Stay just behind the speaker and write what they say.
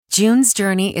June's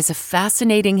Journey is a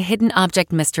fascinating hidden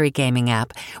object mystery gaming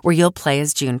app where you'll play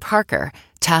as June Parker,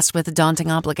 tasked with a daunting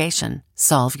obligation: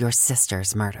 solve your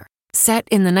sister's murder. Set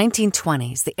in the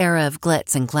 1920s, the era of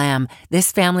glitz and glam,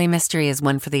 this family mystery is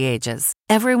one for the ages.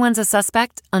 Everyone's a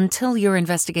suspect until your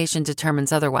investigation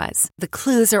determines otherwise. The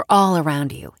clues are all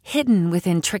around you, hidden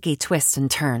within tricky twists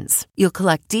and turns. You'll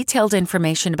collect detailed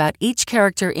information about each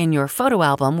character in your photo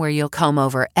album where you'll comb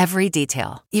over every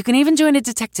detail. You can even join a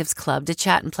detectives club to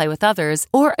chat and play with others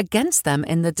or against them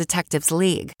in the Detectives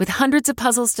League. With hundreds of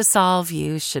puzzles to solve,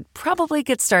 you should probably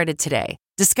get started today.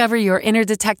 Discover your inner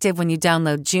detective when you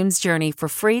download June's Journey for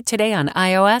free today on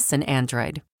iOS and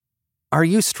Android. Are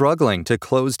you struggling to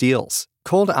close deals?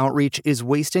 Cold outreach is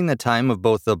wasting the time of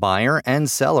both the buyer and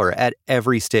seller at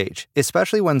every stage,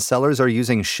 especially when sellers are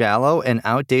using shallow and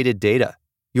outdated data.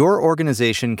 Your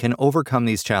organization can overcome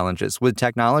these challenges with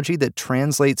technology that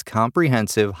translates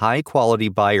comprehensive, high-quality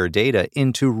buyer data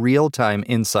into real-time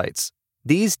insights.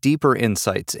 These deeper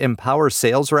insights empower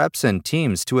sales reps and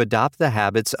teams to adopt the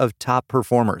habits of top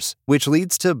performers, which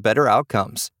leads to better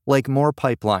outcomes, like more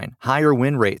pipeline, higher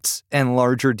win rates, and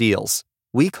larger deals.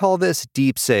 We call this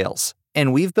deep sales,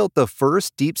 and we've built the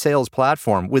first deep sales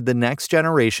platform with the next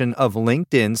generation of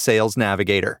LinkedIn Sales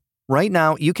Navigator. Right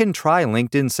now, you can try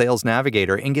LinkedIn Sales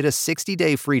Navigator and get a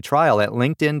 60-day free trial at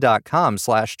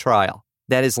linkedin.com/trial.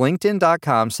 That is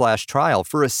linkedin.com/trial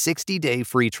for a 60-day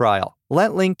free trial.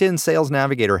 Let LinkedIn Sales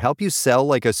Navigator help you sell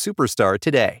like a superstar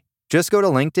today. Just go to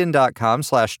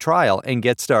linkedin.com/trial and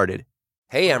get started.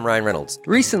 Hey, I'm Ryan Reynolds.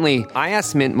 Recently, I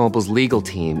asked Mint Mobile's legal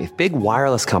team if big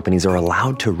wireless companies are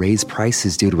allowed to raise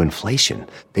prices due to inflation.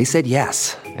 They said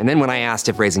yes. And then when I asked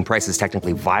if raising prices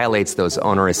technically violates those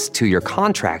onerous two-year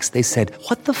contracts, they said,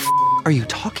 "What the f*** are you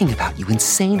talking about, you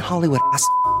insane Hollywood ass?"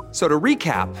 So to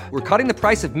recap, we're cutting the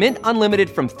price of Mint Unlimited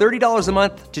from $30 a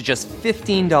month to just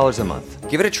 $15 a month.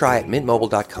 Give it a try at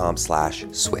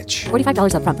mintmobile.com/switch.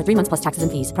 $45 up front for 3 months plus taxes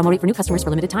and fees. Promo rate for new customers for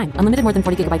limited time. Unlimited more than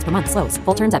 40 gigabytes per month. Slows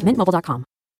full terms at mintmobile.com.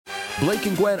 Blake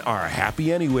and Gwen are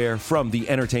happy anywhere. From the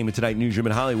Entertainment Tonight newsroom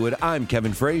in Hollywood, I'm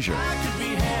Kevin Frazier.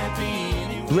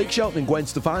 Blake Shelton and Gwen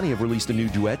Stefani have released a new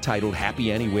duet titled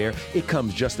Happy Anywhere. It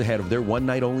comes just ahead of their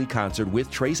one-night-only concert with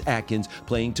Trace Atkins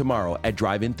playing tomorrow at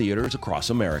drive-in theaters across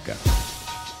America.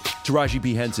 Taraji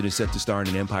P. Henson is set to star in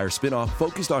an Empire spinoff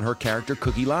focused on her character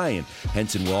Cookie Lion.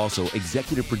 Henson will also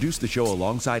executive produce the show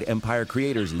alongside Empire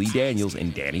creators Lee Daniels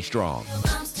and Danny Strong.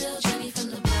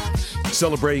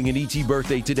 Celebrating an ET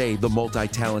birthday today, the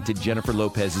multi-talented Jennifer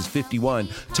Lopez is 51,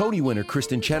 Tony winner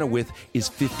Kristen Chenoweth is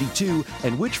 52,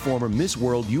 and which former Miss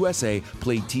World USA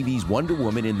played TV's Wonder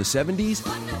Woman in the 70s?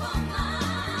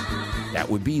 That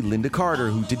would be Linda Carter,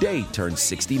 who today turns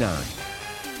 69.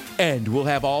 And we'll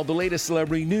have all the latest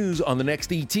celebrity news on the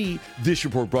next ET. This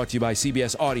report brought to you by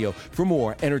CBS Audio. For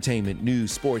more entertainment,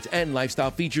 news, sports, and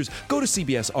lifestyle features, go to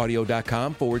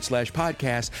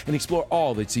cbsaudio.com/podcast and explore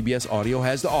all that CBS Audio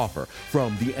has to offer.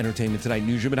 From the Entertainment Tonight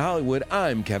newsroom in Hollywood,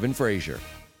 I'm Kevin Frazier.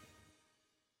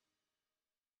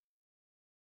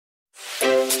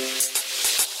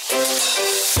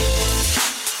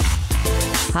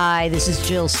 Hi, this is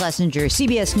Jill Schlesinger,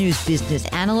 CBS News business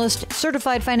analyst,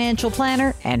 certified financial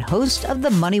planner, and host of the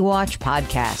Money Watch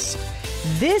podcast.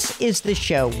 This is the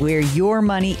show where your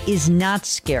money is not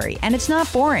scary and it's not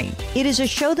boring. It is a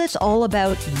show that's all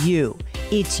about you.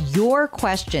 It's your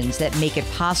questions that make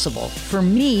it possible for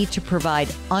me to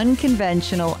provide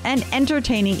unconventional and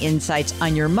entertaining insights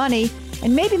on your money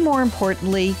and maybe more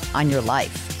importantly, on your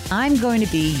life. I'm going to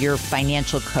be your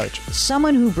financial coach,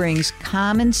 someone who brings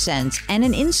common sense and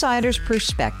an insider's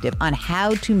perspective on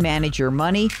how to manage your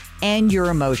money and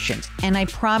your emotions. And I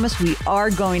promise we are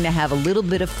going to have a little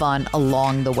bit of fun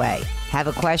along the way. Have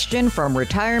a question from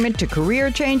retirement to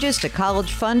career changes to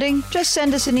college funding? Just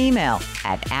send us an email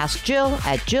at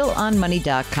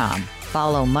askjill@jillonmoney.com.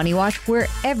 Follow Money Watch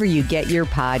wherever you get your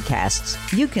podcasts.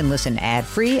 You can listen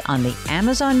ad-free on the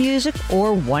Amazon Music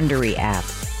or Wondery app.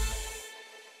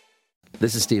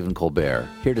 This is Stephen Colbert,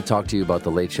 here to talk to you about The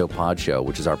Late Show Pod Show,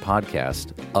 which is our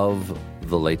podcast of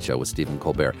The Late Show with Stephen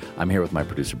Colbert. I'm here with my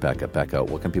producer, Becca. Becca,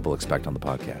 what can people expect on the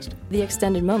podcast? The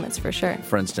extended moments, for sure.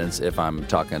 For instance, if I'm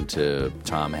talking to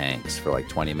Tom Hanks for like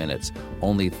 20 minutes,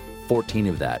 only 14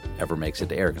 of that ever makes it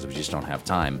to air because we just don't have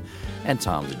time. And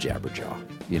Tom's a jabberjaw.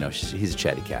 You know, he's a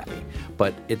chatty Cathy.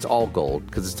 But it's all gold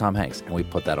because it's Tom Hanks, and we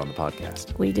put that on the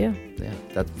podcast. We do. Yeah,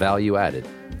 that's value added.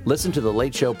 Listen to The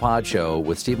Late Show Pod Show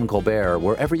with Stephen Colbert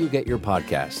wherever you get your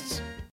podcasts.